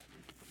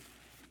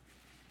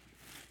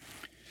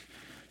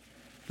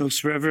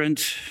Most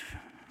Reverend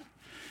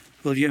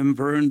William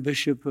Byrne,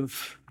 Bishop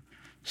of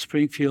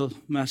Springfield,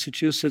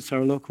 Massachusetts,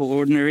 our local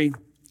ordinary,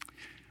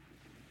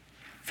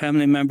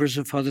 family members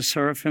of Father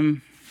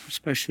Seraphim,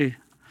 especially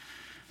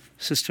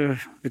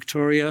Sister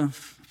Victoria,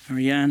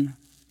 Marianne.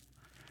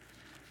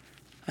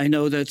 I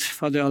know that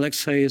Father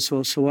Alexei is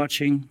also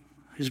watching,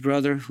 his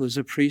brother, who is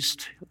a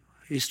priest,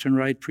 Eastern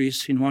Rite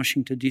priest in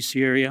Washington,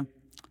 D.C. area.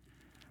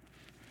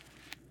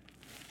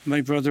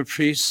 My brother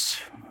priest,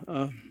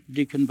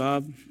 Deacon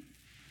Bob,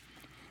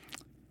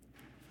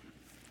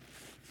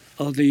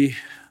 all the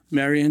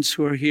Marians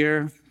who are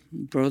here,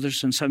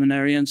 brothers and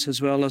seminarians,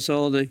 as well as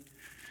all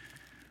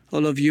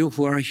of you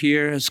who are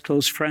here as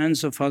close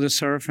friends of Father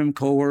Seraphim,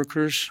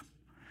 co-workers.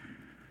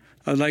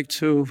 I'd like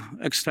to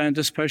extend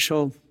a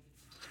special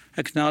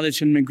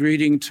acknowledgement and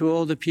greeting to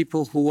all the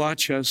people who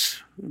watch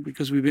us,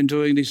 because we've been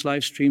doing these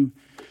live stream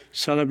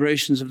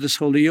celebrations of this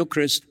Holy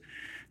Eucharist,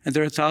 and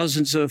there are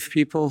thousands of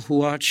people who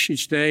watch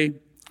each day.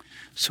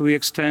 So we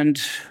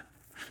extend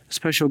a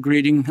special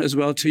greeting as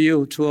well to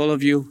you, to all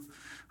of you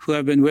who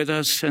have been with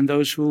us, and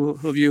those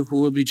of you who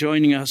will be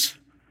joining us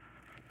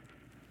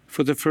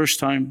for the first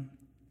time.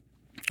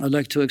 I'd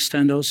like to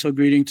extend also a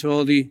greeting to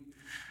all the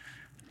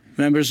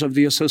members of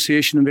the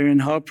Association of Marian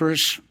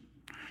Helpers,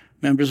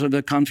 members of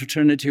the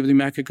Confraternity of the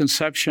Immaculate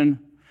Conception,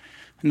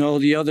 and all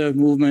the other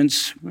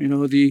movements,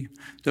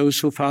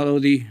 those who follow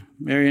the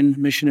Marian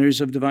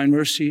Missionaries of Divine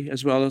Mercy,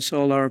 as well as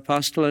all our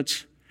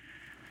apostolates.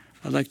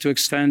 I'd like to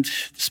extend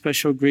a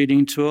special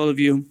greeting to all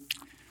of you.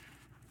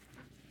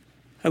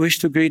 I wish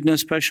to greet in a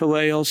special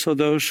way also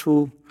those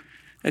who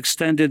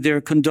extended their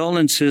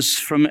condolences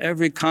from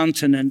every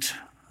continent.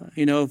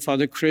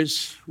 Father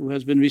Chris, who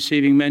has been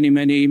receiving many,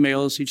 many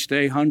emails each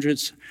day,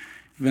 hundreds,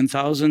 even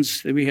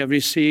thousands that we have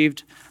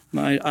received,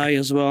 I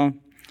as well.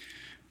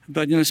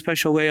 But in a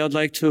special way, I'd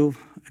like to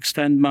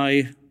extend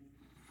my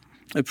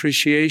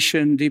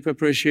deep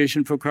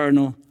appreciation for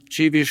Cardinal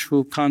Dziwisz,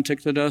 who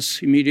contacted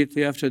us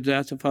immediately after the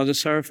death of Father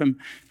Seraphim.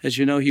 As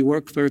you know, he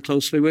worked very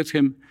closely with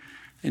him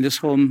in this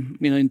whole,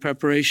 in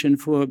preparation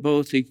for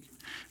both the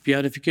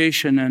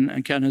beatification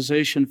and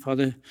canonization.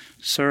 Father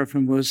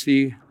Seraphim was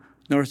the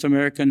North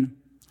American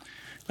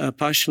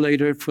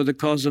postulator for the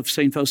cause of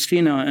St.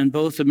 Faustina, and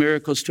both the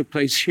miracles took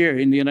place here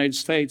in the United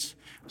States.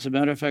 As a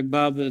matter of fact,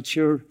 Bob, it's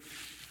your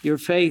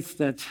faith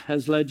that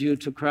has led you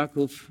to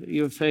Krakow,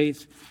 your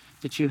faith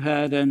that you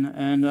had,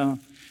 and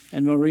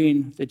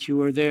Maureen, that you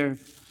were there,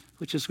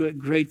 which is a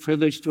great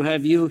privilege to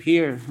have you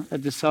here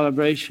at the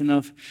celebration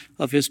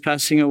of his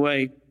passing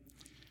away.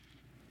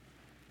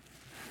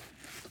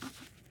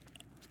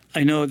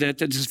 I know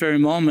that at this very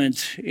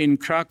moment in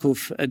Krakow,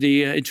 at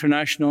the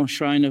International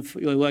Shrine of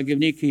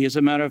Łagiewnicki, as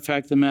a matter of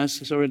fact, the Mass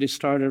has already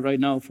started right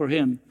now for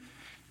him.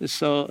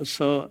 So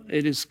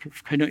it is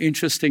kind of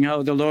interesting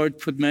how the Lord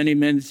put many,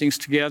 many things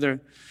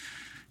together.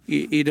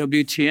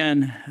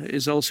 EWTN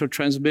is also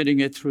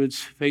transmitting it through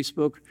its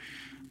Facebook.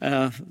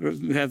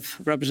 We have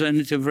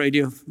representative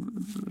radio,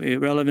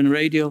 relevant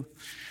radio,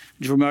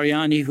 Drew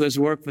Mariani, who has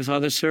worked with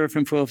Father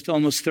Seraphim for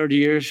almost 30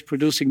 years,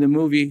 producing the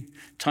movie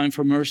Time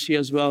for Mercy,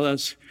 as well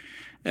as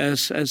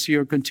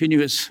your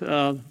continuous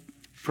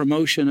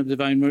promotion of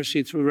Divine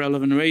Mercy through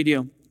relevant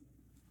radio.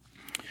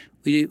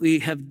 We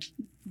have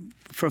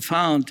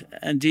profound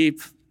and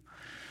deep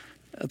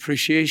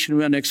appreciation.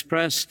 We want to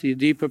express the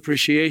deep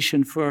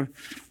appreciation for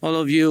all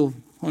of you.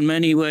 In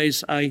many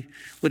ways, I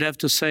would have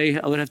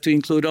to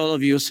include all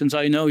of you, since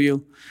I know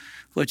you,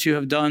 what you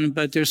have done,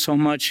 but there's so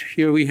much.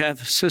 Here we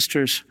have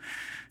sisters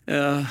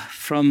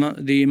from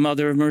the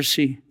Mother of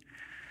Mercy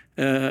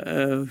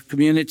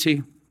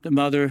community, the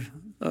Mother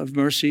of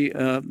Mercy,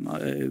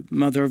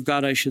 Mother of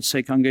God, I should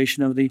say,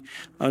 Congregation of the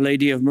Our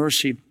Lady of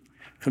Mercy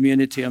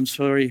community. I'm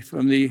sorry,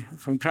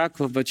 from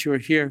Krakow, but you're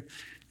here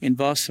in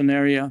Boston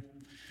area,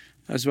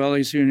 as well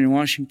as here in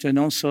Washington.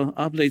 Also,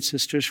 Oblate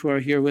sisters who are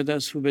here with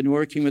us, who've been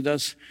working with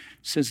us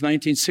since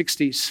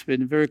 1960s,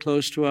 been very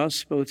close to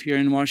us, both here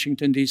in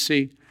Washington,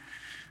 D.C.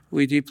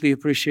 We deeply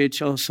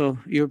appreciate also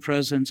your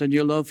presence and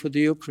your love for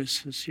the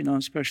Eucharist,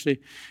 especially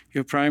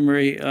your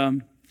primary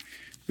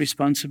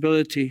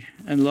responsibility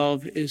and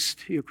love is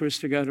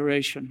Eucharistic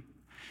adoration.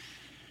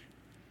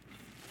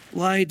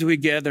 Why do we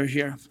gather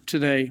here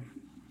today?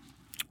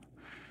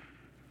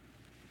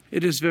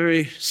 It is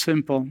very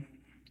simple.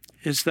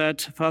 Is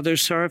that Father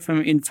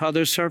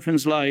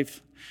Seraphim's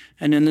life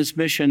and in his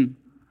mission,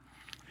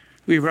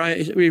 we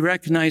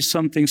recognize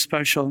something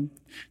special,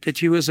 that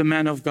he was a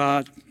man of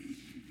God.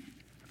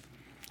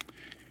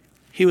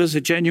 He was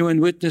a genuine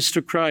witness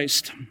to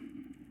Christ.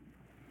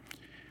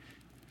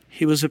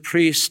 He was a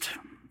priest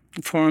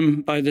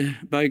formed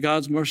by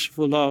God's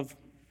merciful love.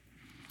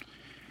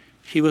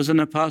 He was an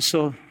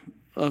apostle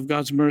of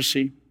God's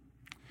mercy.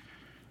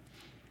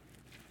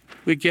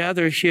 We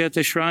gather here at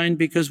the shrine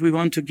because we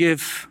want to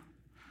give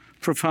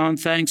profound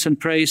thanks and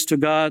praise to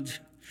God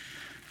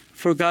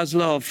for God's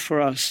love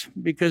for us,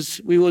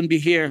 because we wouldn't be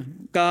here.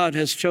 God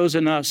has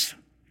chosen us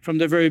from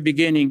the very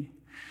beginning.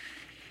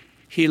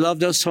 He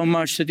loved us so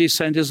much that he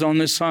sent his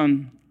only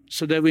Son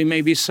so that we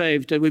may be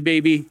saved, that we may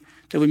be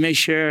that we may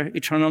share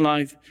eternal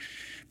life.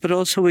 But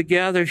also we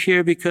gather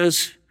here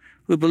because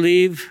we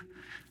believe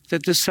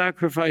that this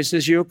sacrifice,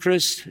 this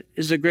Eucharist,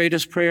 is the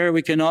greatest prayer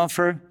we can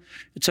offer.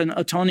 It's an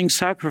atoning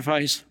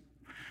sacrifice.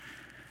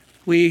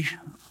 We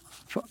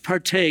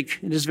partake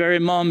in this very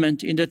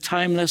moment in the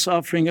timeless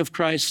offering of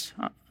Christ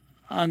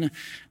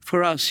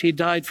for us. He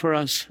died for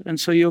us. And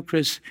so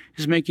Eucharist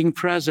is making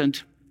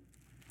present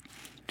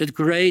that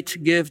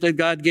great gift that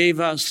God gave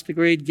us, the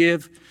great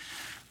gift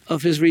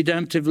of his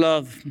redemptive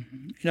love.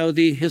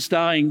 His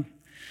dying,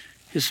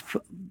 his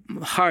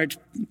heart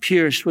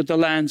pierced with the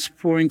lance,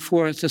 pouring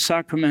forth the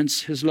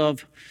sacraments, his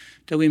love,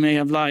 that we may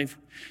have life.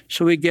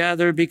 So we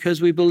gather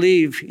because we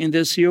believe in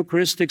this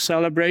Eucharistic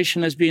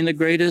celebration as being the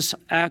greatest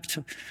act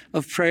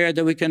of prayer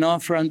that we can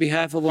offer on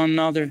behalf of one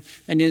another,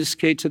 and in this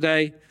case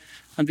today,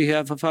 on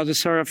behalf of Father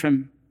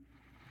Seraphim.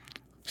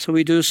 So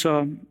we do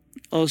so.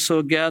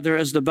 Also gather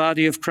as the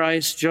body of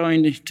Christ,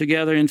 joined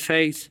together in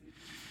faith.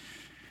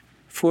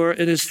 For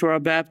it is through our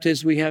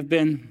baptism we have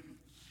been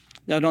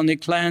not only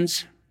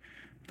cleansed,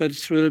 but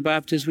through the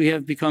baptism we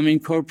have become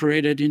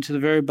incorporated into the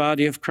very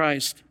body of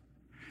Christ.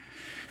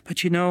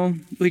 But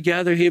we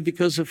gather here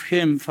because of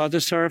him, Father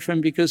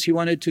Seraphim, because he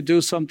wanted to do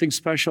something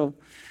special.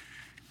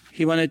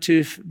 He wanted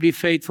to be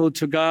faithful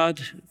to God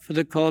for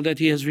the call that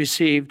he has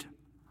received.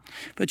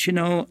 But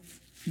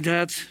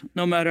that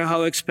no matter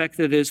how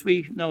expected it is,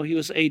 we know he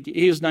was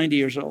 90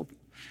 years old.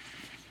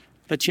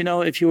 But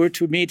if you were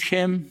to meet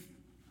him,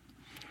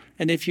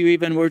 and if you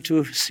even were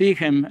to see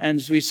him, and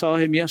as we saw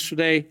him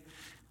yesterday,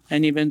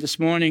 and even this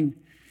morning,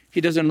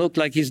 he doesn't look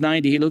like he's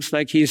 90. He looks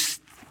like he's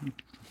a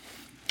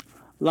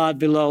lot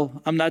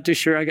below. I'm not too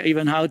sure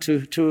even how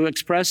to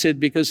express it,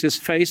 because his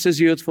face is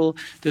youthful.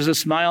 There's a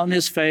smile on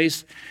his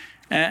face.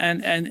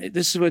 And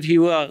this is what he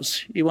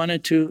was. He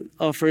wanted to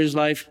offer his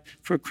life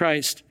for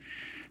Christ.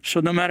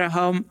 So no matter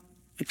how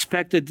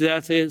expected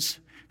death is,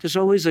 there's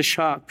always a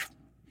shock.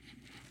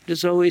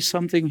 There's always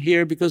something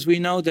here, because we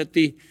know that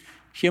the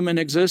human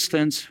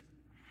existence,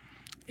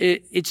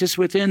 it's just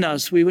within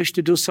us. We wish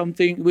to do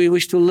something. We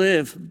wish to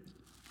live.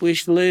 We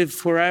wish to live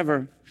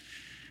forever.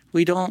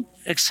 We don't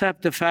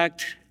accept the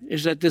fact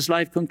is that this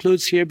life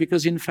concludes here,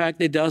 because in fact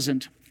it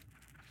doesn't.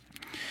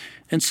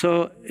 And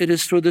so it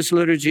is through this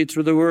liturgy,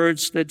 through the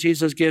words that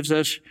Jesus gives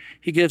us,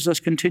 he gives us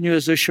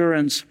continuous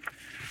assurance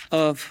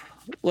of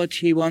what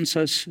he wants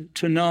us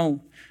to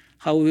know,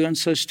 how he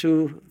wants us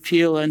to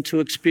feel and to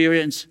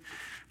experience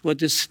what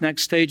this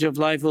next stage of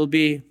life will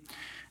be.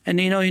 And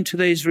in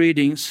today's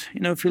readings,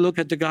 if you look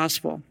at the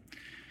gospel,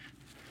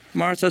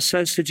 Martha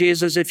says to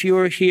Jesus, if you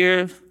were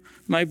here,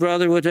 my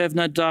brother would have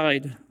not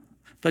died.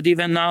 But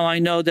even now I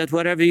know that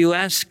whatever you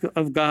ask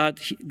of God,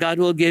 God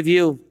will give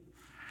you.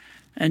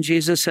 And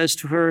Jesus says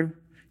to her,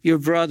 your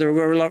brother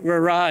will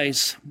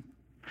rise.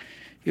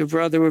 Your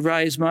brother will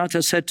rise.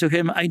 Martha said to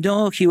him, I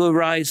know he will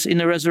rise in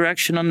the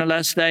resurrection on the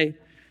last day.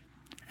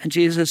 And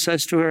Jesus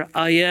says to her,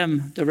 I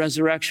am the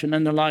resurrection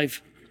and the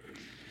life.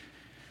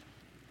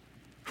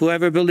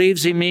 Whoever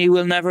believes in me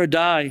will never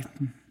die.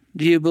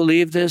 Do you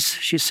believe this?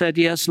 She said,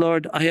 yes,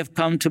 Lord, I have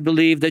come to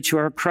believe that you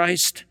are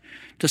Christ,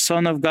 the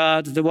Son of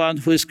God, the one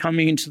who is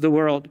coming into the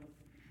world.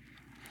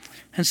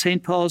 And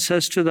St. Paul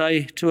says to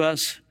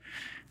us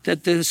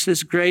that there's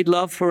this great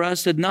love for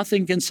us, that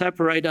nothing can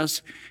separate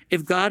us.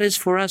 If God is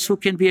for us, who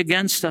can be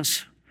against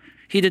us?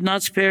 He did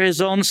not spare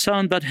his own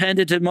son, but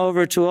handed him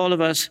over to all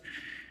of us.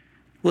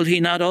 Will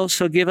he not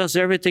also give us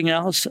everything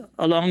else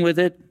along with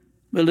it,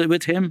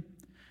 with him?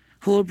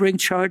 Who will bring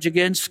charge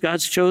against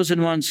God's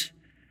chosen ones?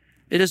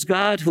 It is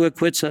God who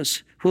acquits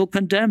us, who will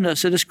condemn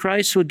us. It is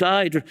Christ who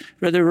died,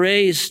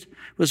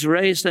 was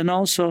raised, and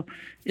also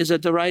is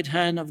at the right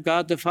hand of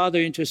God the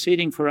Father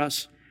interceding for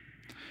us.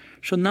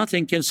 So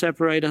nothing can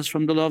separate us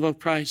from the love of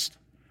Christ.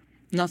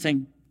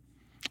 Nothing.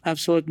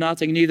 Absolute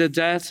nothing. Neither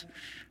death,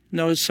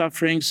 no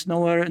sufferings,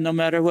 no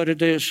matter what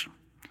it is.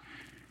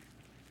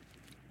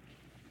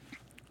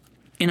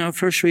 In our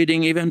first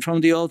reading, even from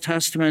the Old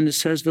Testament, it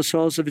says, the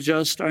souls of the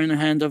just are in the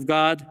hand of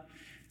God,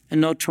 and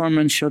no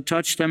torment shall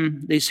touch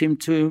them. They seem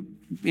to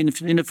be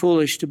in the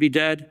foolish to be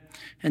dead,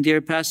 and they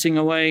are passing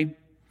away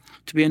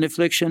to be in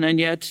affliction, and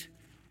yet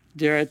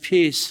they are at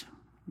peace,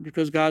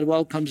 because God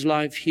welcomes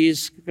life. He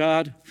is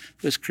God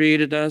who has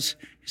created us.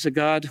 He's a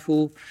God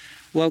who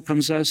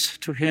welcomes us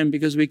to him,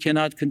 because we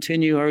cannot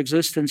continue our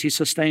existence. He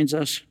sustains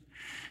us,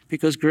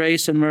 because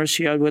grace and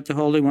mercy are with the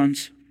holy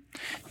ones.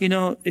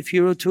 If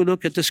you were to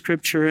look at the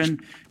scripture, and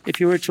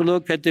if you were to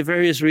look at the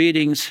various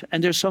readings,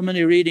 and there's so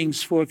many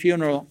readings for a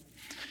funeral,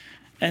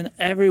 and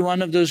every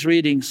one of those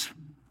readings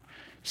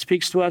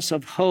speaks to us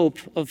of hope,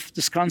 of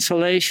this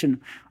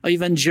consolation, or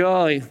even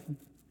joy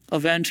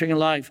of entering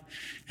life.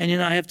 And,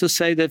 I have to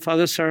say that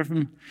Father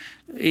Seraphim,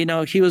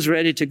 he was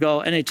ready to go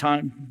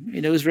anytime.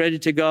 He was ready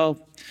to go.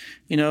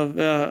 He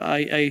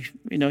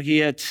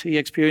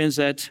experienced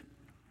that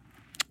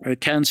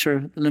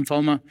cancer,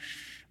 lymphoma,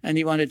 and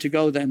he wanted to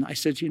go then. I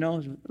said,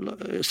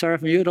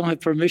 Seraphim, you don't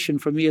have permission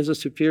from me as a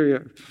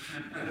superior.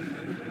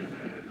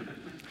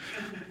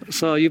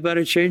 So you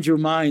better change your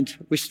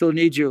mind. We still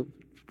need you.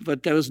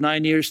 But that was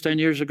 10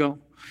 years ago.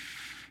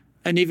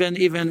 And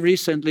even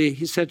recently,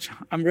 he said,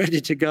 I'm ready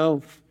to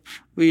go.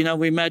 We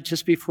met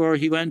just before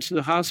he went to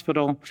the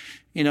hospital,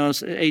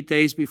 8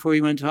 days before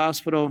he went to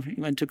hospital. He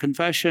went to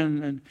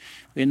confession, and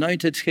we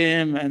anointed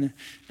him, and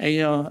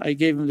I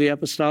gave him the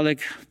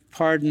apostolic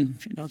pardon,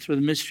 through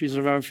the mysteries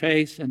of our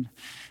faith and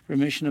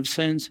remission of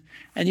sins.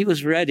 And he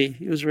was ready.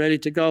 He was ready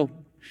to go.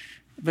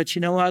 But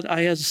you know what?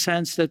 I had a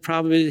sense that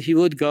probably he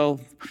would go.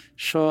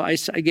 So I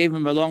gave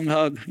him a long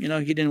hug. He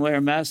didn't wear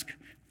a mask.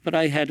 But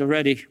I had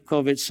already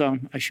COVID, so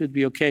I should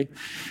be okay,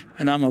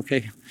 and I'm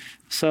okay.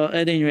 So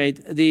at any rate,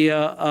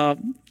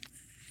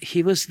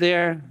 he was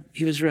there.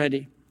 He was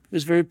ready. He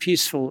was very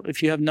peaceful.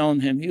 If you have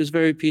known him, he was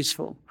very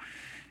peaceful.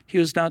 He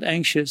was not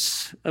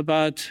anxious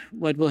about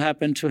what will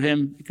happen to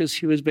him because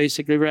he was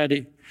basically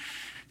ready.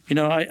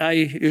 I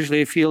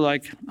usually feel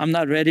like I'm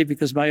not ready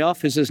because my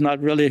office is not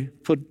really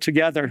put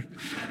together.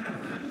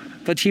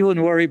 But he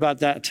wouldn't worry about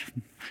that.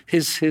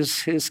 His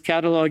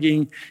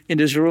cataloging in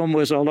his room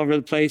was all over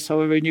the place.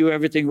 However, he knew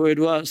everything where it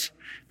was.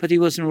 But he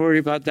wasn't worried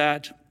about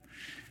that.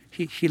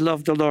 He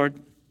loved the Lord.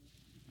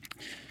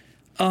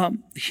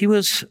 He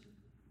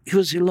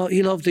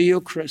loved the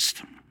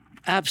Eucharist.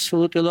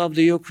 Absolutely loved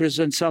the Eucharist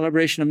and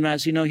celebration of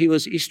Mass. He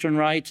was Eastern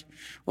Rite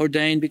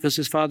ordained because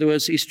his father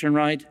was Eastern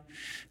Rite,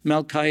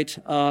 Melkite,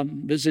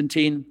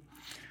 Byzantine.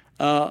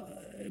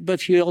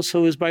 But he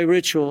also was by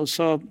ritual,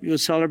 so he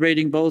was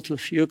celebrating both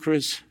the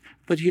Eucharist.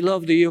 But he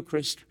loved the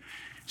Eucharist.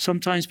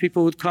 Sometimes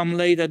people would come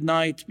late at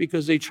night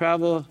because they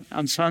travel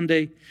on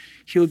Sunday.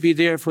 He would be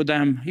there for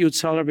them. He would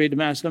celebrate the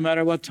Mass no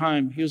matter what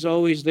time. He was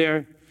always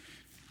there,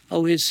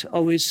 always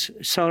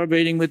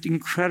celebrating with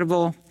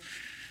incredible,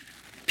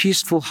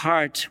 peaceful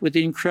heart, with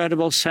the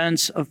incredible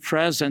sense of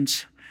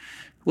presence,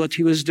 what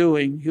he was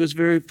doing. He was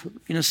very,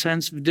 in a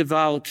sense,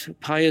 devout,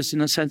 pious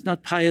in a sense,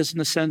 not pious in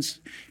a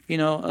sense,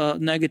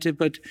 negative,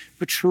 but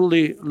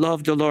truly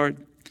loved the Lord.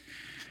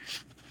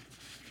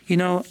 He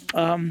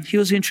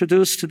was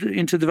introduced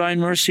into Divine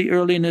Mercy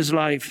early in his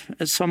life.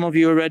 As some of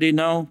you already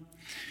know,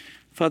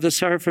 Father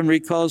Seraphim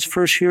recalls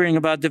first hearing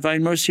about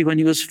Divine Mercy when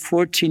he was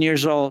 14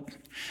 years old.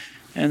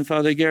 And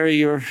Father Gary,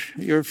 you're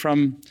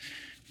from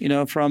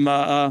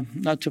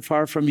not too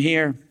far from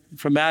here,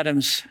 from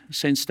Adams,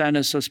 St.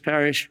 Stanislaus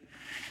Parish.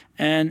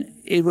 And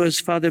it was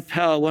Father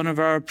Pell, one of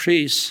our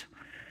priests,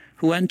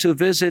 who went to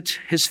visit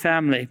his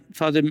family,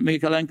 Father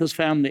Michalenko's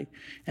family.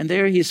 And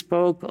there he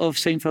spoke of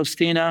St.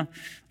 Faustina,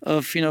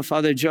 of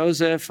Father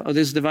Joseph, of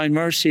this Divine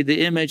Mercy,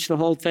 the image, the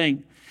whole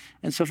thing.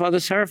 And so Father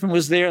Seraphim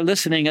was there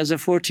listening as a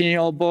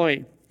 14-year-old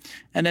boy.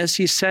 And as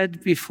he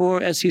said, his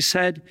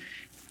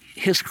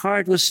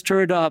heart was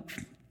stirred up.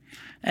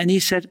 And he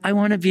said, I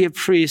want to be a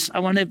priest. I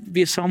want to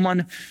be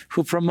someone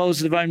who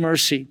promotes Divine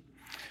Mercy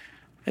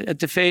at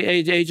the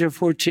age of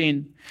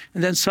 14.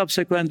 And then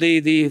subsequently,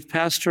 the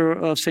pastor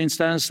of St.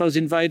 Stanislaus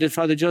invited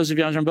Father Joseph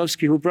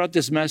Jarzembowski, who brought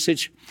this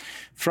message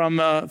from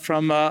Father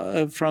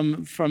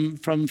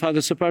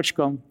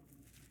Sopoćko,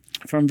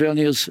 from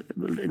Vilnius,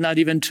 not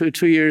even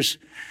two years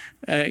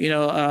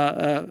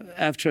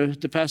after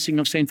the passing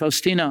of St.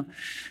 Faustina.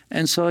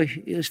 And so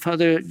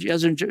Father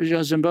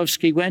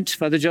Jarzembowski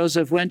Father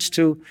Joseph went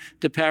to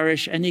the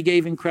parish, and he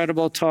gave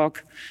incredible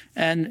talk,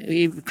 and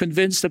he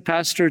convinced the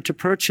pastor to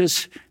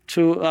purchase,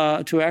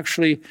 to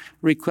actually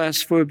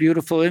request for a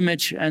beautiful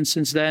image, and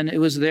since then it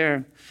was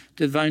there.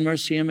 The Divine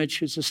Mercy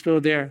image is still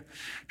there.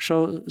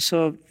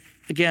 So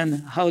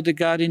again, how did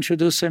God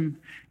introduce him?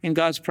 In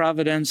God's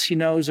providence, he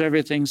knows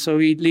everything, so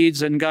he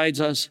leads and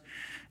guides us.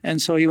 And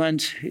so he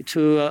went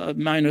to a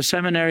minor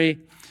seminary,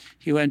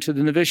 he went to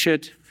the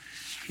novitiate,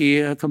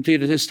 he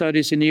completed his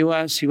studies in the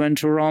U.S., he went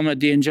to Rome at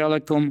the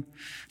Angelicum,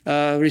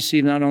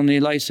 received not only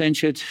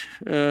licentiate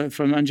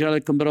from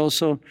Angelicum, but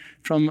also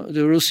from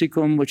the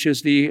Russicum, which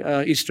is the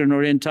Eastern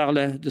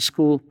Orientale, the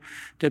school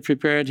that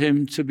prepared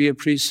him to be a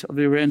priest of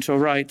the Oriental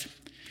Rite.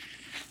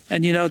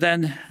 And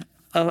then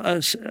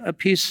a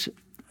piece,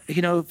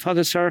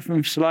 Father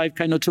Seraphim's life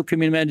kind of took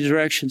him in many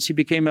directions. He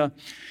became a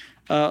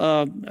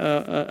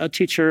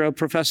teacher, a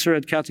professor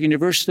at Catholic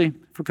University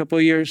for a couple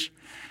of years.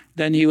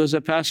 Then he was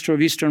a pastor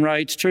of Eastern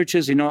Rite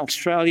churches in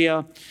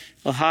Australia,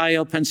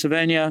 Ohio,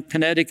 Pennsylvania,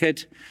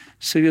 Connecticut.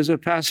 So he was a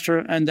pastor,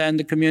 and then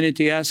the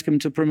community asked him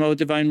to promote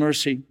Divine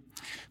Mercy.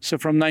 So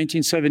from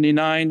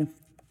 1979,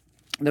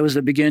 that was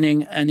the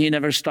beginning, and he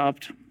never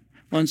stopped.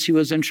 Once he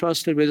was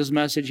entrusted with his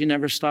message, he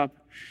never stopped.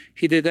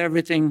 He did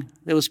everything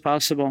that was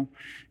possible.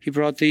 He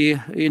brought the,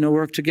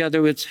 work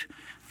together with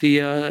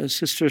the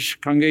Sisters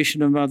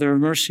Congregation of Mother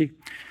of Mercy,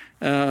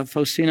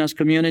 Faustina's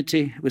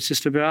community with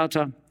Sister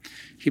Beata.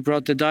 He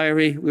brought the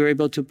diary. We were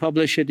able to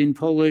publish it in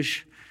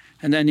Polish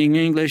and then in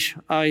English.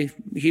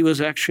 He was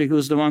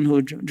the one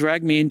who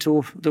dragged me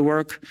into the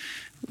work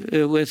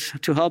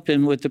to help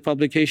him with the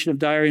publication of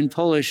diary in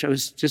Polish. I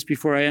was just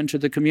before I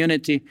entered the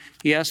community.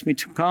 He asked me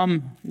to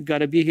come. You got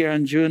to be here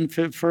on June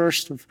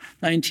 1st of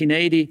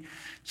 1980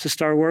 to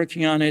start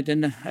working on it.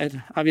 And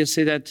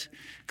obviously that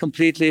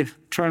completely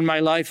turned my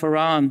life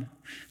around.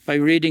 by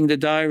reading the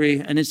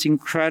diary, and it's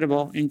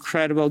incredible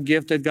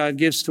gift that God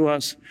gives to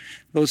us,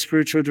 both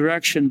spiritual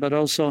direction, but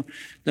also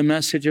the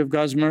message of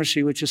God's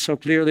mercy, which is so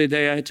clearly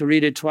there. I had to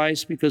read it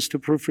twice because to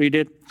proofread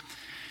it.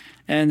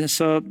 And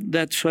so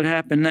that's what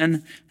happened.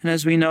 And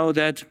as we know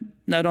that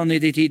not only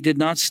did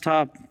not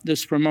stop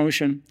this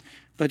promotion,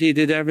 but he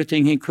did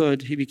everything he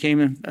could. He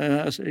became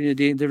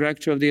the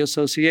director of the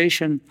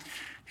association.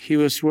 He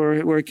was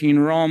working in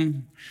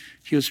Rome.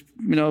 He was,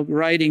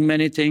 writing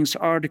many things,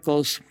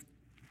 articles,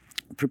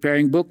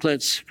 preparing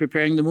booklets,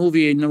 preparing the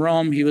movie in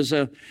Rome. He was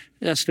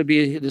asked to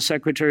be the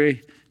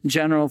Secretary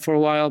General for a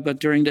while, but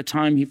during the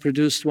time he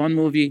produced one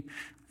movie,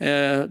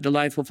 The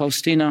Life of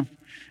Faustina,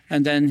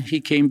 and then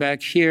he came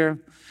back here.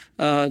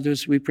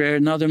 We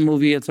prepared another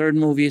movie, a third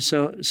movie.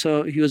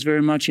 So he was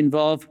very much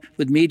involved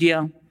with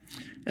media,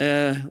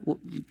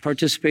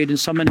 participated in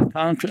so many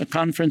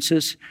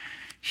conferences.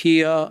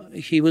 He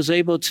was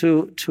able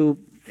to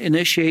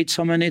initiate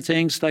so many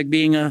things, like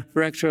being a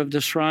rector of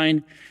the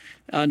shrine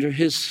under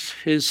his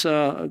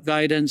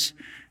guidance,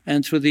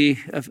 and through the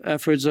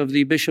efforts of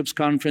the Bishops'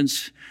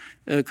 Conference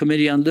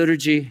Committee on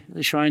Liturgy.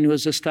 The shrine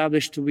was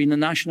established to be a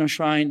national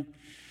shrine.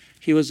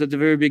 He was at the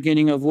very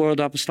beginning of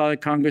World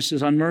Apostolic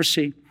Congresses on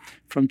Mercy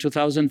from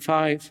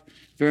 2005,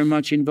 very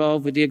much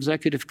involved with the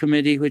executive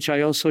committee, which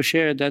I also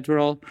shared, that we're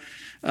all,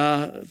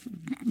 and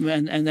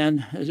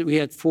then we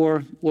had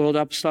 4 World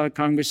Apostolic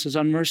Congresses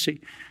on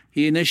Mercy.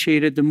 He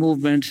initiated the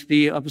movement,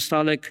 the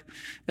apostolic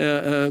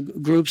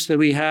groups that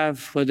we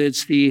have, whether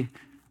it's the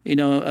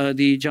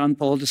John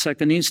Paul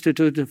II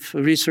Institute, the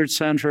Research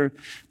Center,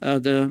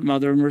 the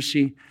Mother of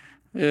Mercy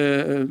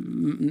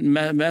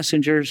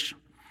Messengers.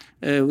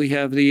 We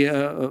have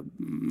the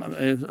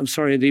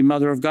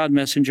Mother of God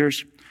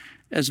Messengers,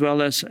 as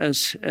well as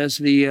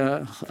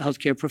the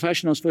healthcare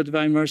professionals for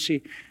Divine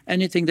Mercy.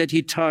 Anything that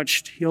he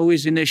touched, he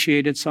always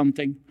initiated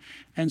something.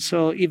 And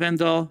so even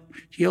though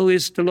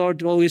the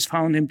Lord always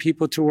found him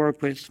people to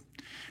work with.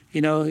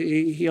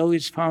 He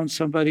always found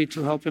somebody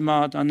to help him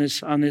out in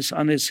his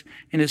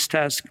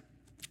task.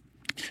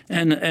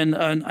 And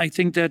I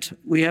think that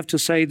we have to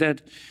say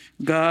that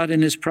God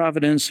in his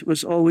providence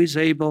was always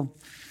able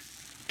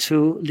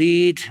to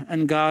lead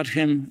and guide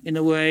him in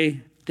a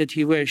way that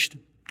he wished.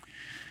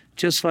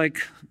 Just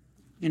like,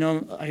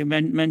 I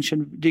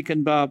mentioned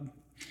Deacon Bob.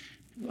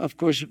 Of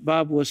course,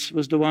 Bob was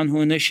the one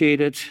who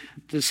initiated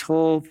this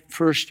whole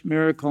first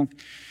miracle.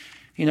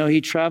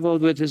 He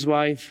traveled with his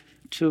wife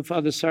to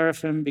Father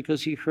Seraphim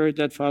because he heard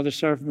that Father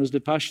Seraphim was the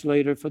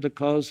postulator for the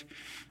cause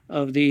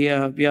of the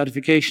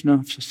beatification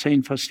of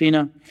Saint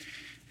Faustina.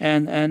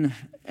 And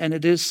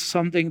it is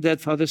something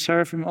that Father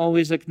Seraphim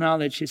always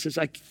acknowledged. He says,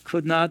 I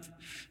could not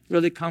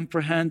really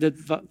comprehend that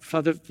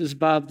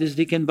this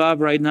Deacon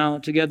Bob right now,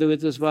 together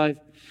with his wife,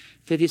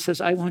 that he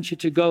says, I want you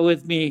to go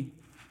with me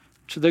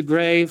to the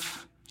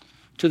grave,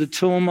 to the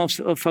tomb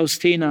of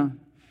Faustina,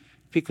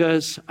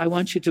 because I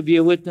want you to be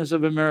a witness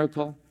of a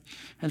miracle.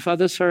 And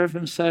Father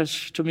Seraphim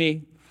says to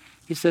me,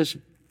 he says,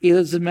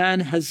 either the man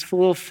has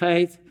full of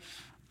faith,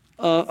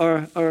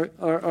 or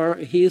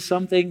he is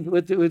something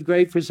with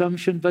great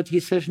presumption, but he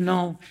says,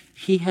 no,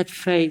 he had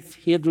faith,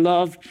 he had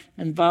love.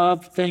 And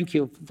Bob, thank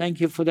you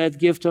for that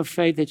gift of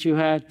faith that you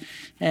had.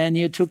 And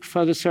you took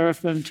Father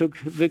Seraphim, took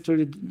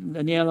Victor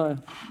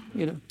Daniela,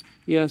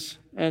 yes,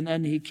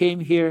 and he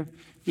came here,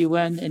 he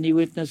went and he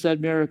witnessed that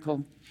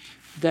miracle.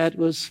 That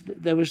was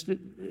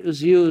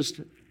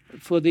used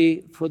for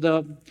the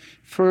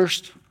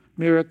first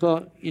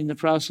miracle in the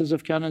process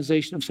of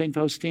canonization of Saint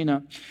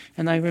Faustina.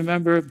 And I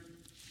remember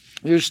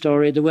your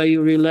story, the way you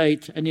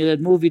relate, and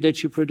that movie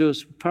that you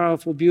produce,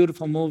 powerful,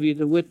 beautiful movie,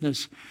 the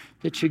witness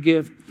that you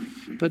give.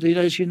 But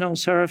as you know,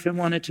 Seraphim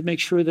wanted to make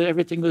sure that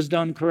everything was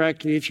done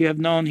correctly. If you have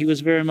known, he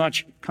was very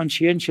much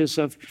conscientious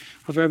of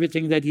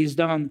everything that he's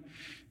done.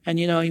 And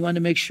he wanted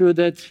to make sure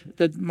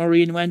that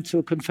Maureen went to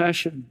a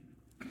confession,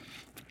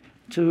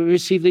 to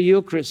receive the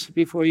Eucharist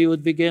before you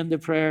would begin the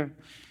prayer.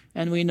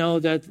 And we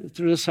know that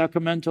through the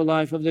sacramental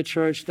life of the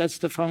Church, that's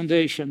the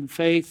foundation.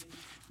 Faith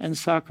and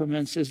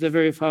sacraments is the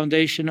very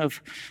foundation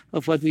of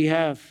what we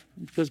have,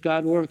 because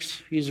God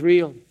works. He's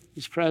real.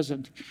 He's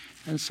present.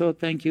 And so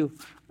thank you.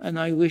 And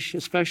I wish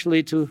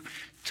especially to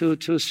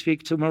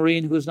speak to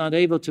Maureen, who is not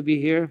able to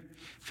be here,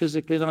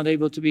 physically not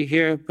able to be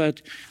here.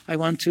 But I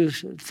want to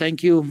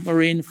thank you,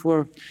 Maureen,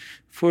 for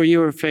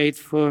your faith,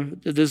 for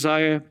the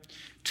desire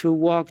to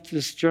walk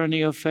this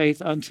journey of faith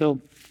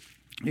until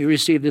you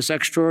receive this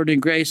extraordinary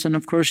grace, and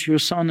of course your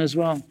son as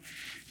well.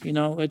 The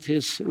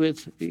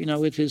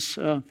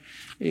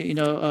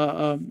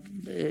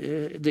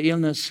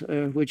illness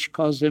which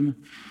caused him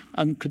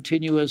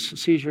continuous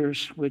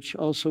seizures, which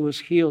also was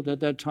healed at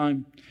that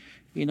time.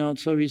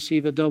 So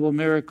receive a double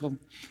miracle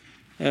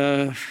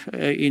in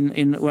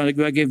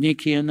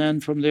Gwagivniki, and then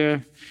from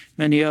there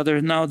many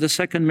other. Now the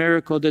second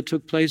miracle that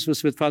took place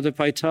was with Father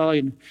Paital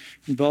in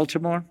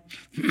Baltimore.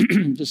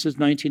 This is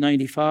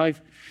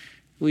 1995.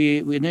 We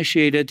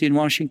initiated in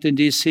Washington,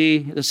 D.C.,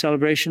 the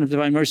celebration of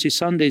Divine Mercy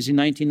Sundays in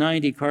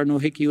 1990. Cardinal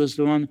Hickey was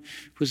the one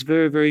who was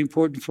very, very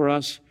important for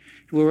us.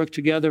 We worked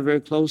together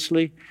very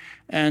closely.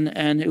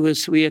 And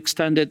we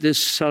extended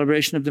this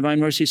celebration of Divine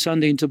Mercy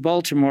Sunday into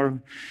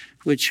Baltimore,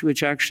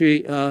 which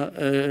actually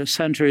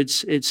centered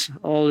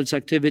all its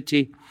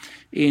activity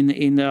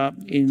in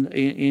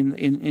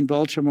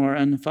Baltimore.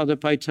 And Father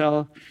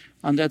Pytel,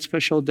 on that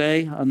special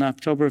day, on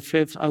October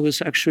 5th, I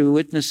was actually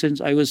witnessing.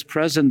 I was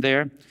present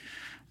there.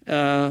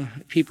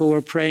 People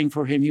were praying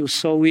for him. He was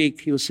so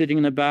weak. He was sitting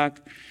in the back.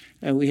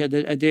 We had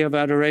a day of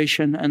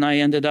adoration, and I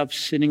ended up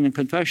sitting in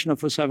confessional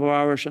for several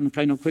hours and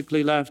kind of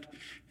quickly left.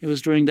 It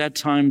was during that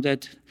time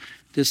that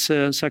this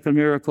second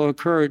miracle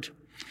occurred.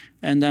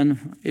 And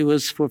then it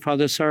was for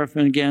Father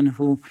Seraphim again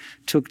who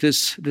took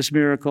this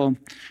miracle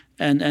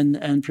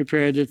and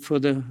prepared it for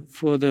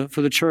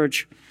the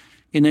church.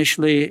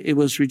 Initially, it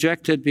was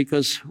rejected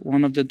because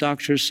one of the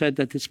doctors said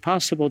that it's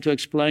possible to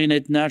explain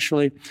it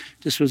naturally.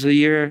 This was a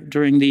year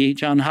during the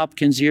John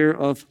Hopkins year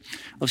of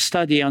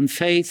study on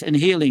faith and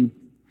healing,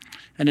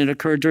 and it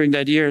occurred during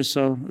that year.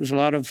 So there's a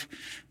lot of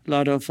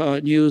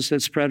news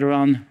that spread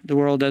around the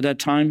world at that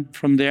time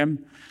from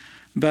them.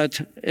 But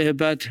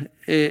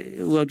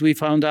what we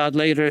found out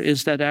later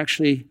is that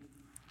actually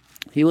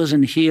he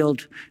wasn't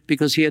healed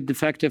because he had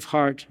defective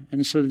heart.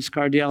 And so this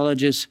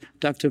cardiologist,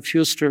 Dr.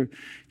 Fuster,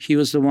 he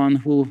was the one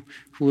who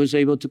was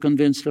able to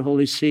convince the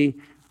Holy See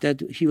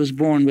that he was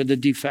born with a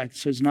defect.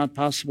 So it's not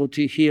possible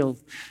to heal,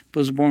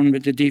 but was born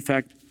with the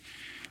defect.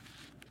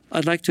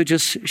 I'd like to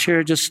just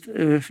share just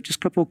a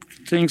couple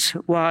things.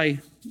 Why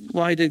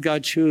did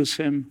God choose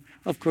him?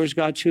 Of course,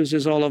 God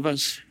chooses all of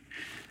us.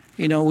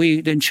 You know,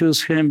 we didn't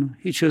choose him.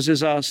 He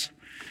chooses us.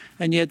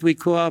 And yet we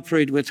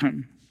cooperate with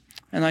him.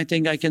 And I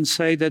think I can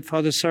say that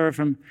Father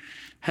Seraphim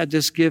had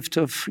this gift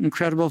of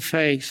incredible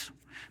faith,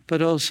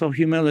 but also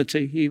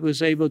humility. He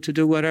was able to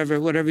do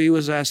whatever he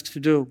was asked to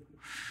do,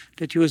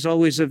 that he was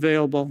always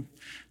available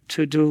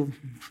to do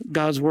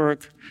God's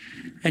work.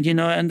 And, you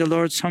know, and the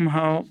Lord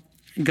somehow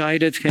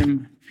guided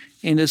him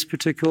in this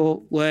particular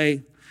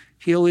way.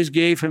 He always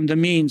gave him the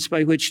means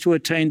by which to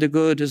attain the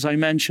good. As I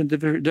mentioned, the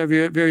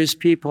various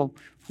people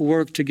who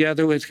worked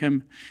together with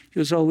him, he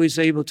was always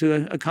able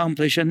to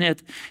accomplish. And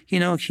yet,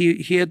 you know,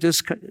 he had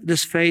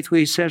this faith where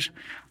he said,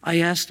 I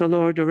asked the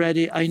Lord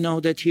already, I know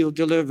that he'll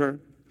deliver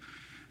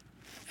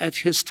at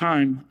his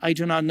time. I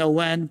do not know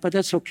when, but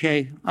that's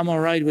okay. I'm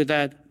all right with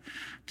that.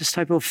 This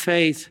type of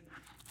faith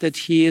that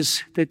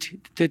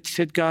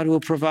that God will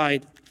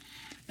provide.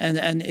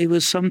 And it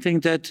was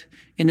something that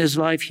in his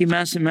life he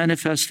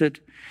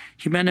manifested.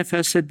 He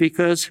manifested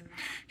because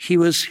he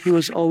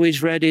was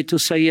always ready to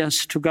say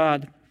yes to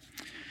God.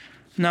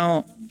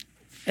 Now,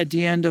 at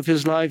the end of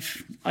his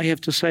life, I have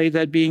to say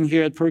that being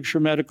here at Berkshire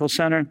Medical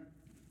Center,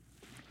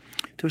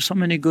 there were so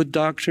many good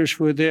doctors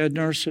who were there,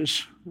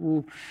 nurses,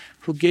 who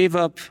gave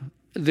up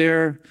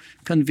their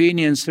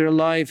convenience, their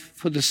life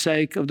for the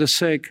sake of the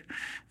sick.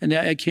 And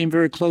I came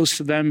very close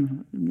to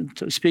them,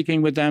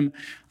 speaking with them.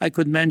 I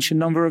could mention a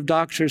number of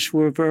doctors who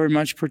were very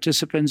much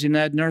participants in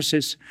that,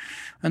 nurses,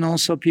 and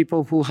also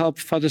people who helped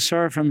Father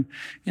Seraphim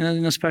in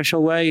a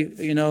special way.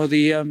 You know,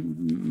 the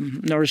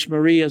Nurse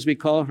Marie, as we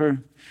call her,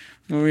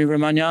 Marie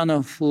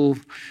Romagnano, who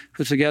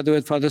together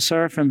with Father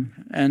Seraphim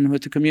and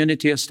with the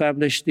community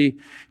established the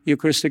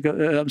Eucharistic,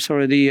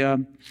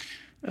 the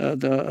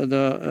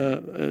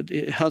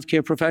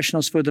healthcare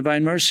professionals for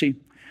Divine Mercy.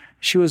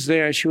 She was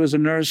there. She was a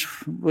nurse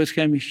with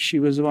him. She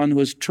was the one who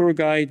was tour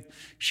guide.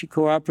 She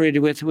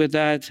cooperated with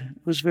that.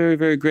 Was very,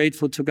 very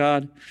grateful to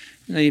God.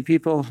 The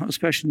people,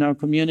 especially in our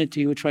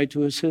community, who tried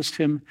to assist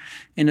him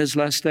in his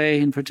last day,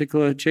 in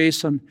particular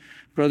Jason,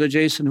 Brother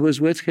Jason, who was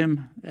with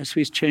him as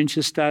we changed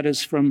his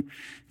status from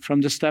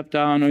the step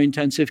down or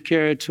intensive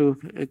care to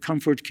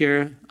comfort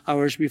care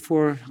hours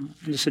before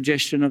the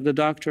suggestion of the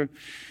doctor,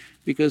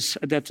 because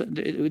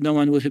no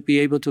one would be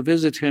able to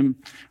visit him.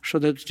 So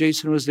that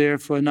Jason was there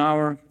for an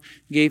hour,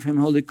 gave him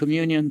Holy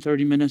Communion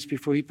 30 minutes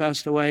before he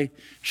passed away.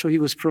 So he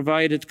was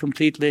provided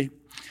completely.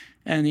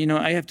 And, you know,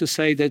 I have to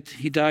say that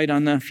he died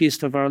on the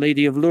feast of Our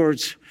Lady of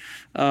Lourdes,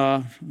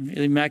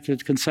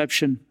 Immaculate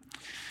Conception.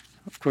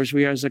 Of course,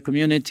 we as a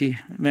community,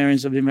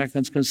 Marians of the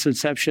Immaculate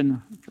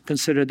Conception,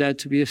 consider that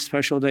to be a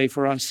special day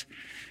for us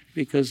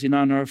because in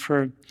honor of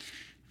her.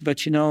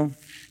 But, you know,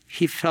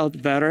 he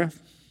felt better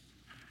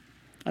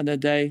on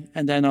that day,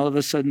 and then all of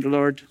a sudden the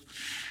Lord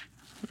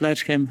led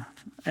him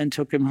and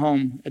took him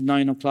home at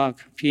 9:00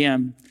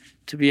 p.m.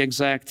 To be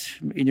exact,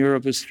 in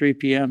Europe it's 3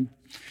 p.m.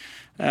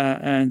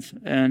 And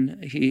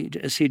he,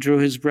 as he drew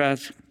his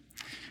breath,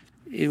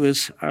 it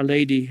was Our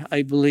Lady,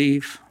 I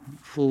believe,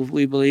 who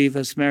we believe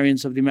as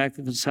Marians of the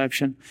Immaculate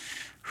Conception,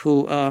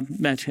 who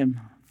met him,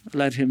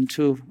 led him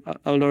to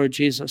our Lord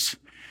Jesus.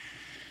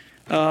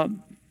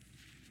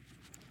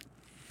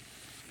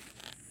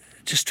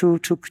 Just two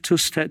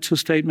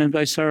statements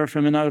by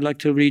Seraphim, and I would like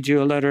to read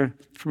you a letter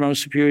from our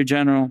Superior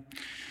General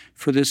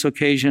for this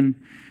occasion.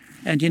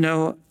 And you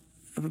know,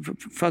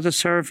 Father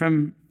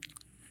Seraphim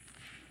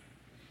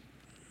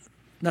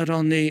not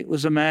only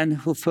was a man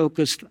who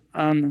focused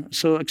on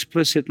so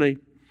explicitly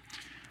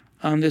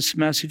on this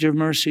message of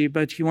mercy,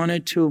 but he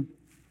wanted to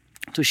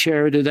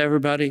share it with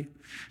everybody.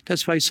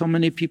 That's why so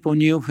many people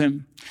knew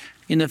him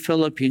in the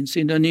Philippines,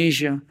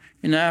 Indonesia,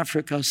 in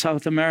Africa,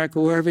 South America,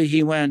 wherever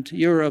he went,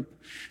 Europe,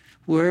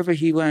 wherever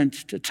he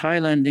went, to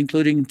Thailand,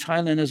 including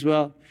Thailand as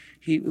well.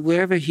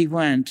 Wherever he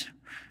went,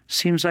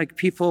 seems like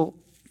people,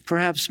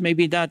 perhaps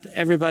maybe not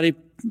everybody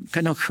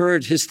kind of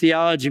heard his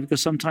theology,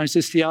 because sometimes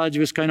his theology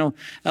was kind of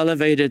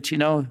elevated,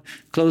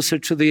 closer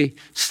to the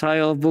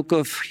style of book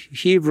of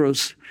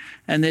Hebrews.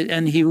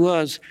 And he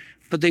was,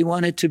 but they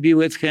wanted to be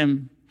with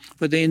him.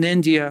 But in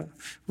India,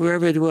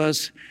 wherever it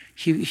was,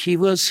 he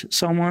was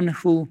someone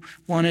who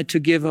wanted to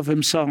give of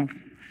himself.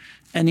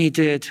 And he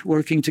did,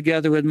 working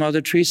together with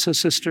Mother Teresa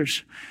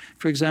sisters,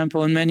 for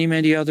example, and many,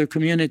 many other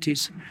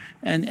communities.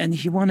 And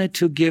he wanted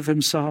to give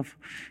himself.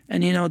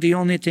 And the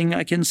only thing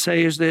I can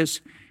say is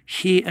this: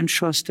 he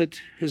entrusted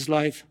his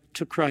life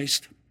to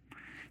Christ.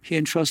 He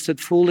entrusted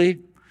fully,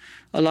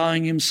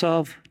 allowing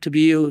himself to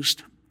be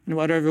used in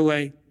whatever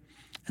way.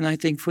 And I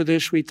think for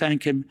this we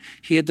thank him.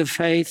 He had the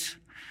faith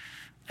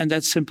and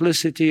that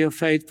simplicity of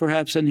faith,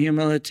 perhaps, and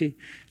humility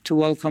to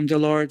welcome the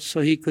Lord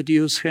so he could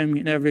use him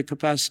in every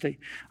capacity.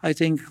 I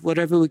think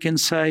whatever we can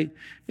say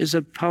is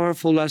a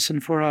powerful lesson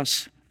for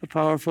us, a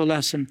powerful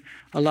lesson,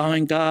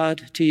 allowing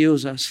God to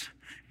use us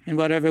in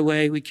whatever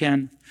way we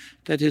can,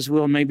 that his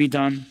will may be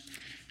done.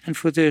 And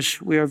for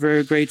this, we are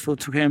very grateful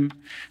to him.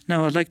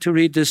 Now, I'd like to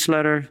read this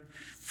letter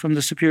from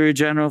the Superior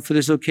General for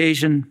this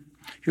occasion.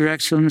 Your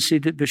Excellency,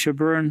 Bishop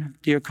Byrne,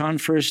 dear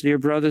confreres, dear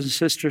brothers and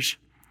sisters,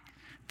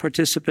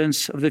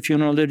 participants of the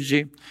funeral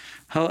liturgy,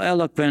 how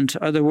eloquent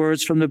are the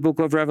words from the book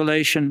of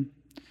Revelation,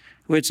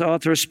 where its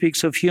author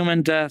speaks of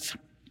human death.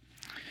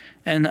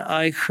 And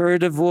I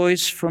heard a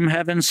voice from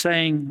heaven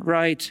saying,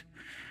 "Write,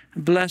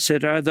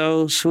 blessed are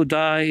those who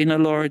die in the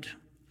Lord.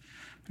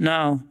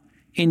 Now,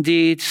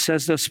 indeed,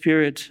 says the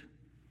Spirit,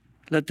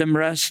 let them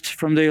rest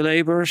from their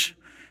labors,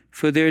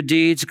 for their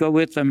deeds go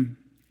with them.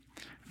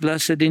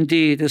 Blessed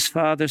indeed is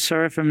Father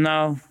Seraphim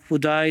now, who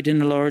died in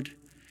the Lord,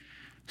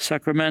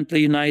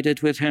 sacramentally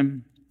united with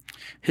him.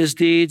 His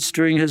deeds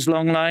during his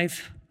long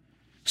life,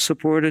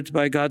 supported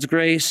by God's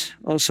grace,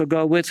 also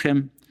go with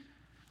him,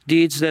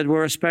 deeds that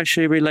were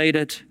especially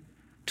related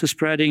to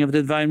spreading of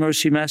the Divine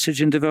Mercy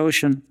message and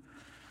devotion.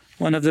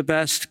 One of the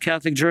best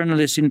Catholic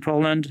journalists in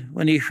Poland,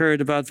 when he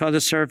heard about Father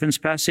Seraphim's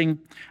passing,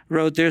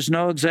 wrote, "There's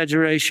no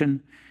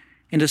exaggeration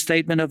in the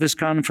statement of his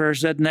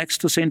confreres that next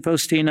to St.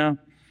 Faustina,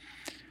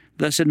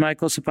 Blessed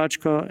Michael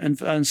Sapachko,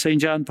 and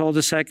St. John Paul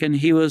II,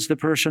 he was the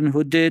person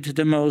who did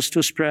the most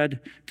to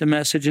spread the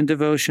message and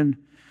devotion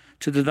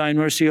to the Divine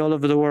Mercy all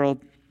over the world."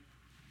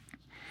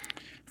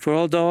 For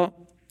although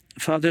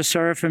Father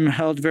Seraphim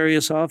held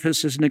various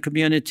offices in the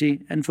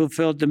community and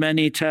fulfilled the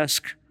many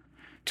tasks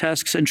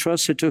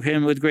entrusted to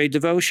him with great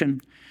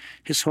devotion,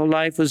 his whole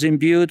life was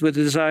imbued with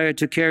the desire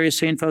to carry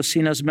St.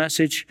 Faustina's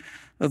message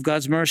of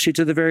God's mercy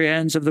to the very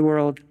ends of the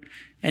world.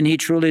 And he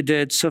truly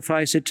did.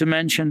 Suffice it to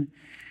mention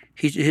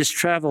his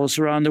travels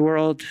around the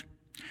world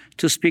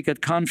to speak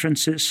at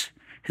conferences,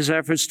 his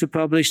efforts to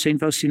publish St.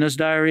 Faustina's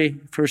diary,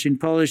 first in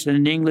Polish, then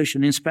in English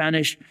and in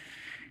Spanish,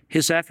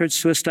 his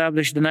efforts to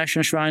establish the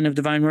National Shrine of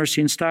Divine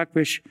Mercy in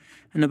Stockbridge,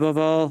 and above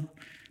all,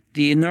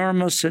 the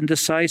enormous and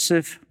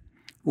decisive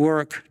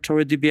work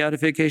toward the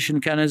beatification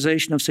and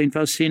canonization of St.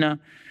 Faustina.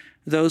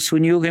 Those who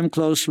knew him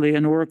closely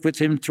and worked with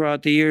him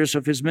throughout the years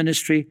of his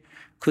ministry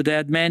could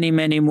add many,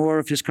 many more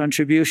of his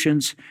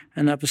contributions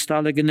and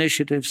apostolic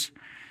initiatives.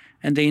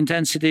 And the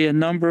intensity and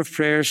number of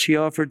prayers he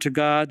offered to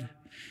God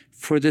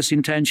for this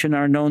intention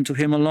are known to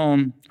him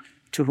alone,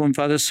 to whom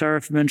Father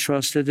Seraphim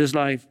entrusted his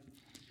life.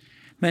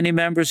 Many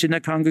members in the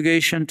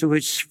congregation to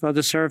which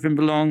Father Seraphim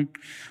belonged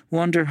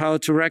wonder how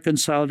to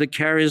reconcile the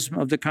charism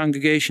of the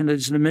congregation that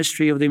is the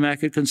mystery of the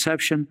Immaculate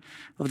Conception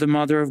of the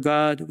Mother of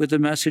God with the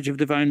message of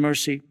divine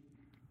mercy.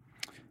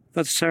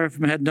 Father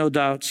Seraphim had no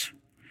doubts.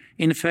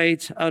 In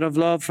faith, out of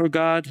love for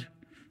God,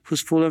 who's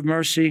full of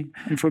mercy,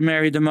 and for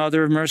Mary, the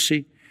Mother of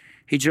Mercy,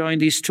 he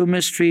joined these two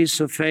mysteries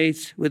of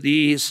faith with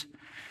ease.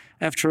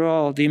 After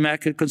all, the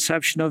Immaculate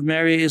Conception of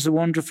Mary is a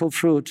wonderful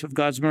fruit of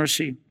God's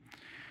mercy.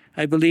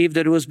 I believe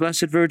that it was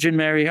Blessed Virgin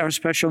Mary, our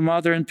special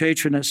mother and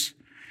patroness,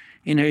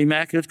 in her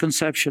Immaculate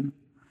Conception,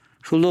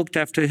 who looked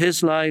after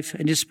his life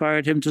and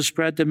inspired him to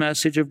spread the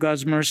message of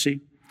God's mercy,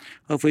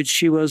 of which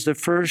she was the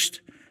first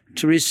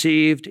to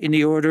receive in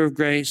the order of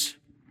grace.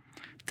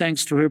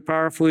 Thanks to her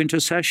powerful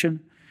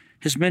intercession,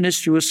 his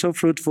ministry was so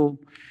fruitful,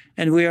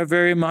 and we are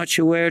very much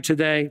aware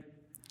today,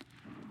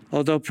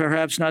 although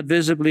perhaps not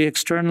visibly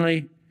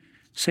externally,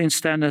 St.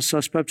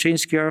 Stanislas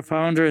Papczynski, our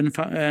founder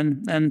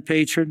and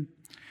patron,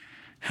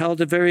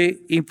 held a very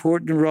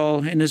important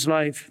role in his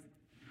life.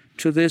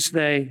 To this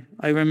day,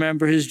 I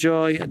remember his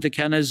joy at the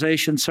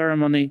canonization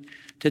ceremony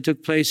that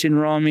took place in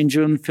Rome on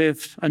June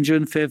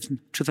 5th,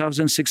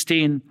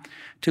 2016,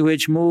 to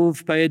which,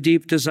 moved by a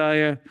deep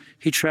desire,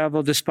 he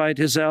traveled despite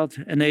his health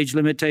and age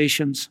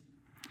limitations.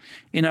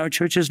 In our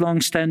church's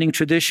long-standing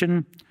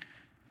tradition,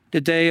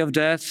 the day of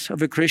death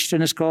of a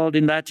Christian is called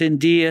in Latin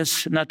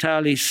Dies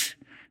Natalis,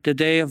 the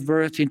day of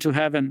birth into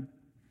heaven.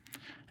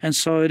 And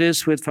so it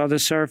is with Father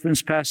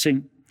Seraphim's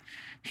passing.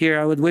 Here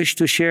I would wish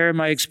to share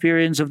my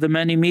experience of the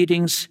many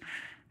meetings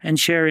and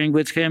sharing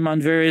with him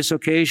on various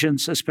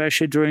occasions,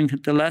 especially during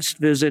the last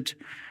visit,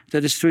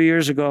 that is 3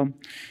 years ago.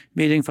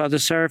 Meeting Father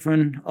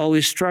Seraphim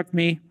always struck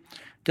me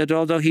that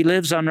although he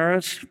lives on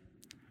earth,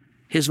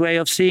 his way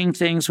of seeing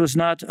things was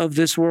not of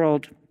this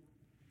world.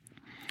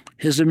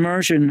 His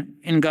immersion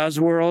in God's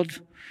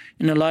world,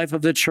 in the life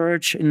of the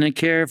church, in the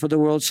care for the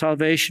world's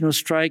salvation was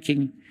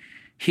striking.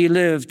 He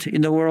lived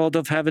in the world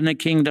of heaven and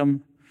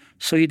kingdom,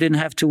 so he didn't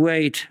have to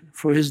wait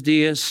for his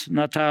dies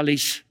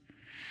natalis.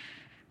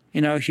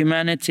 In our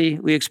humanity,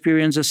 we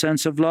experience a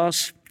sense of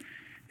loss.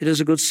 It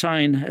is a good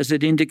sign, as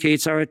it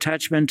indicates our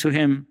attachment to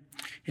him.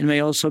 It may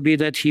also be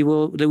that we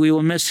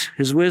will miss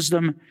his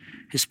wisdom,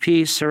 his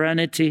peace,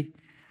 serenity,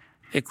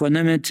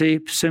 equanimity,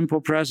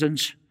 simple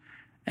presence,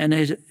 and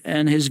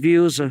his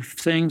views of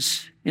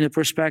things in a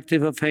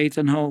perspective of faith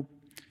and hope.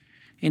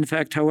 In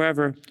fact,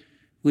 however,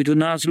 we do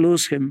not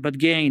lose him, but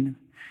gain.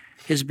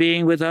 His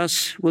being with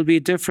us will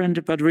be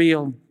different but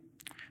real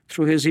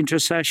through his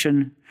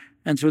intercession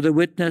and through the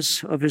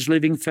witness of his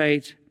living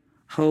faith,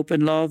 hope,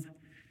 and love,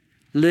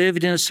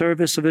 lived in the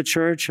service of the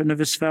church and of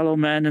his fellow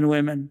men and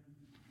women.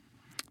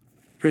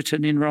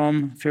 Written in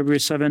Rome, February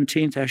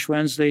 17th, Ash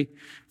Wednesday,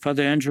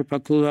 Father Andrew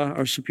Pakula,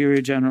 our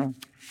Superior General.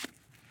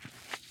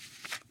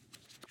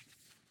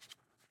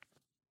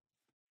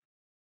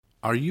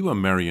 Are you a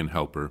Marian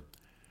helper?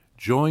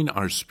 Join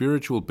our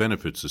Spiritual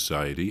Benefit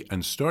Society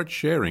and start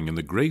sharing in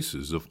the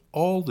graces of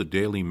all the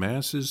daily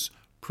masses,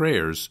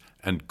 prayers,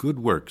 and good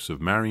works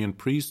of Marian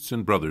priests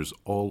and brothers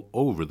all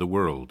over the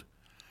world.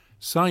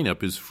 Sign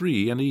up is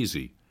free and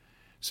easy.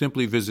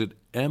 Simply visit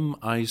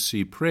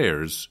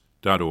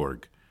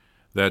micprayers.org.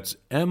 That's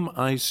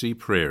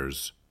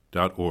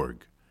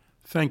micprayers.org.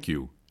 Thank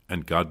you,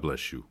 and God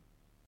bless you.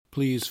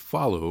 Please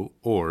follow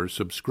or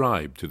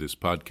subscribe to this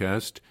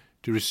podcast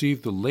to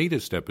receive the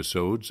latest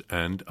episodes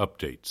and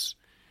updates.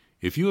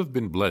 If you have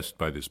been blessed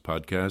by this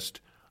podcast,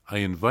 I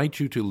invite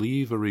you to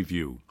leave a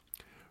review.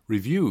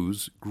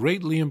 Reviews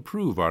greatly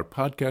improve our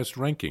podcast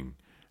ranking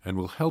and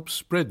will help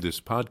spread this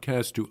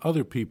podcast to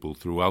other people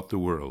throughout the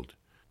world.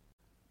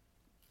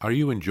 Are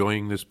you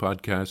enjoying this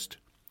podcast?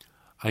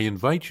 I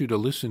invite you to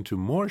listen to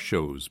more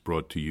shows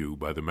brought to you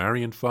by the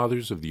Marian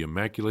Fathers of the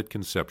Immaculate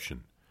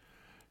Conception.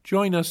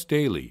 Join us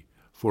daily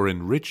for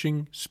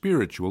enriching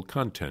spiritual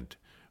content,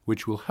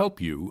 which will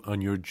help you on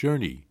your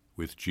journey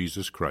with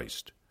Jesus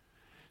Christ.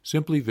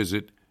 Simply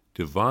visit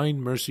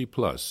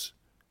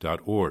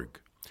DivineMercyPlus.org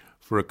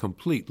for a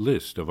complete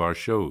list of our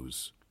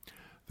shows.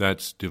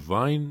 That's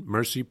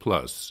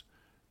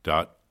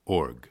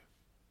DivineMercyPlus.org.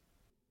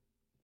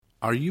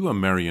 Are you a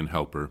Marian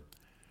helper?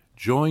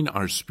 Join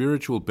our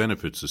Spiritual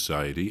Benefit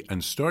Society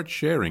and start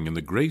sharing in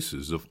the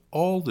graces of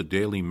all the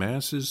daily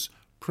masses,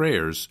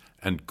 prayers,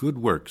 and good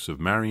works of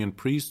Marian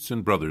priests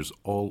and brothers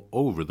all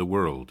over the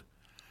world.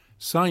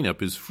 Sign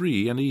up is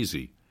free and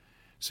easy.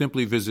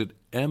 Simply visit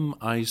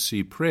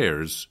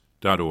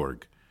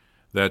micprayers.org.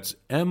 That's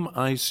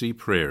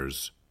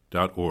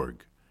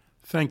micprayers.org.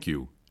 Thank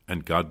you,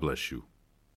 and God bless you.